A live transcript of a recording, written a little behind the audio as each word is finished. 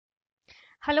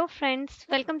Hello friends,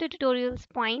 welcome to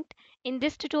Tutorialspoint. In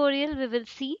this tutorial, we will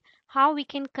see how we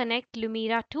can connect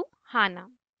Lumira to HANA.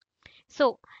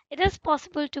 So, it is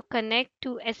possible to connect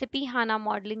to SAP HANA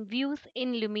modeling views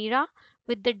in Lumira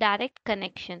with the direct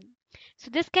connection. So,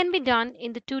 this can be done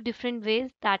in the two different ways,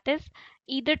 that is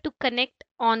either to connect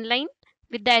online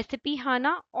with the SAP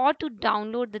HANA or to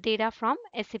download the data from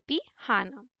SAP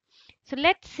HANA. So,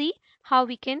 let's see how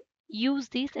we can use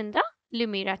these in the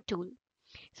Lumira tool.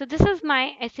 So this is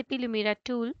my SAP Lumira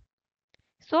tool.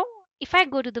 So if I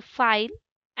go to the file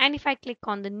and if I click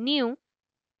on the new,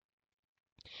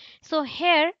 so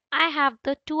here I have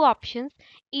the two options,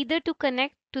 either to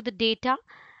connect to the data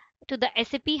to the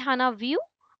SAP HANA view,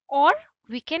 or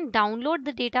we can download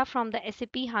the data from the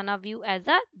SAP HANA view as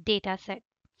a data set.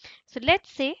 So let's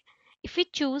say if we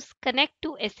choose connect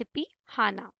to SAP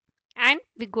HANA and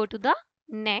we go to the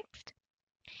next,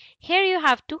 here you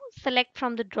have to select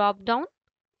from the drop down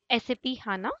SAP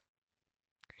HANA,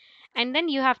 and then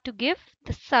you have to give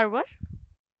the server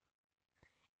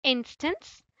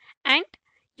instance and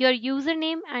your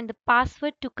username and the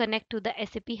password to connect to the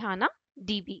SAP HANA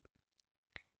DB.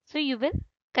 So you will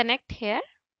connect here.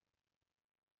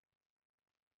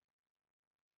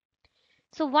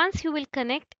 So once you will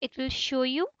connect, it will show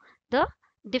you the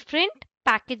different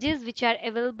packages which are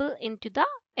available into the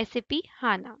SAP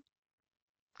HANA.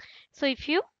 So if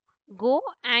you go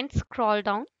and scroll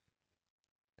down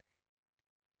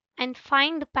and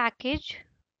find the package,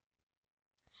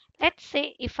 let's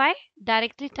say if I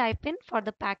directly type in for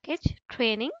the package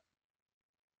training.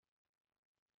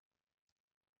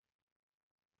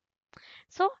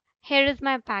 So here is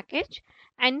my package,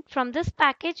 and from this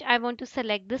package I want to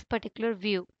select this particular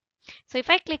view. So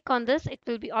if I click on this, it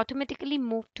will be automatically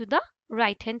moved to the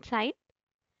right hand side,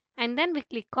 and then we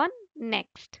click on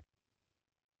next.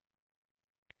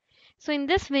 So in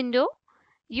this window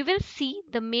you will see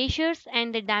the measures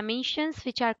and the dimensions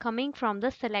which are coming from the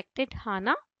selected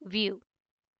HANA view.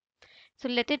 So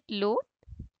let it load.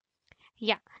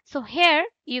 Yeah, so here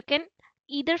you can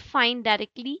either find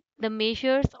directly the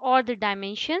measures or the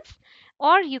dimensions,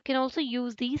 or you can also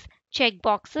use these check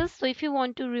boxes. So if you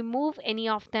want to remove any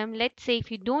of them, let's say if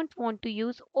you don't want to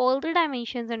use all the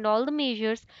dimensions and all the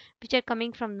measures which are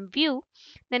coming from the view,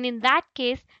 then in that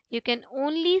case you can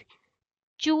only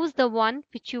choose the one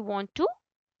which you want to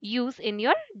use in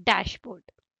your dashboard.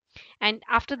 And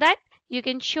after that you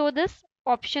can show this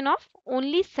option of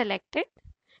only selected.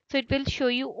 So it will show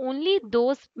you only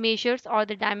those measures or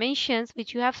the dimensions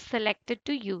which you have selected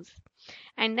to use.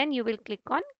 And then you will click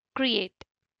on create.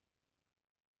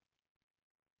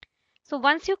 So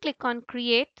once you click on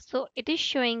create, so it is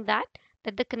showing that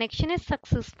the connection is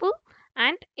successful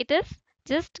and it is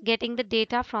just getting the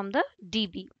data from the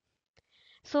DB.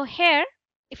 So here,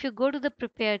 if you go to the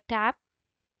prepare tab,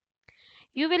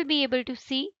 you will be able to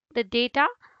see the data,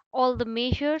 all the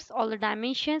measures, all the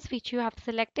dimensions which you have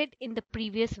selected in the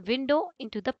previous window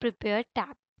into the prepare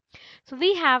tab. So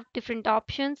we have different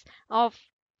options of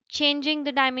changing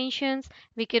the dimensions.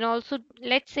 We can also,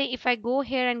 let's say if I go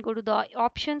here and go to the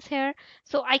options here,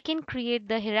 so I can create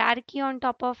the hierarchy on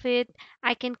top of it.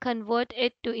 I can convert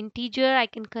it to integer, I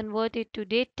can convert it to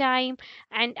date time,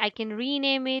 and I can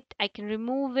rename it, I can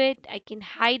remove it, I can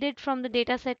hide it from the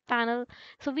dataset panel.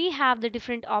 So we have the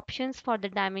different options for the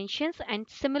dimensions, and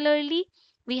similarly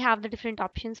we have the different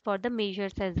options for the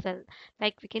measures as well.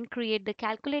 Like we can create the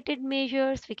calculated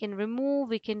measures, we can remove,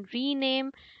 we can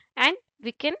rename, and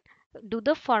we can do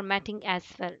the formatting as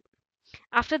well.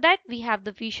 After that we have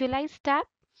the visualize tab,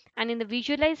 and in the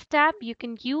visualize tab you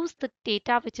can use the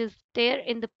data which is there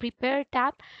in the prepare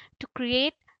tab to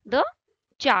create the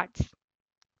charts.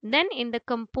 Then in the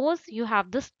compose you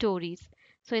have the stories.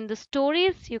 So in the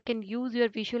stories you can use your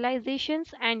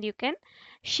visualizations and you can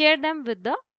share them with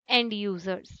the end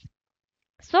users.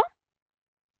 So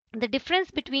the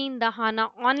difference between the HANA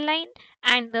online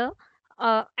and the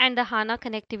HANA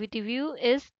connectivity view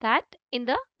is that in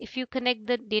the if you connect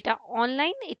the data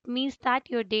online, it means that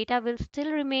your data will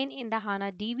still remain in the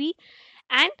HANA DB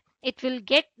and it will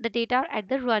get the data at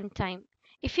the runtime.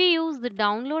 If you use the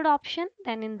download option,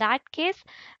 then in that case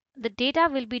the data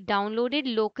will be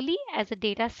downloaded locally as a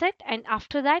data set, and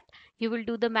after that you will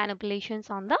do the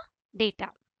manipulations on the data.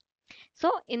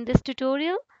 So in this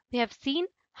tutorial, we have seen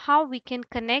how we can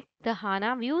connect the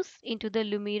HANA views into the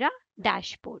Lumira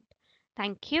dashboard.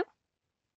 Thank you.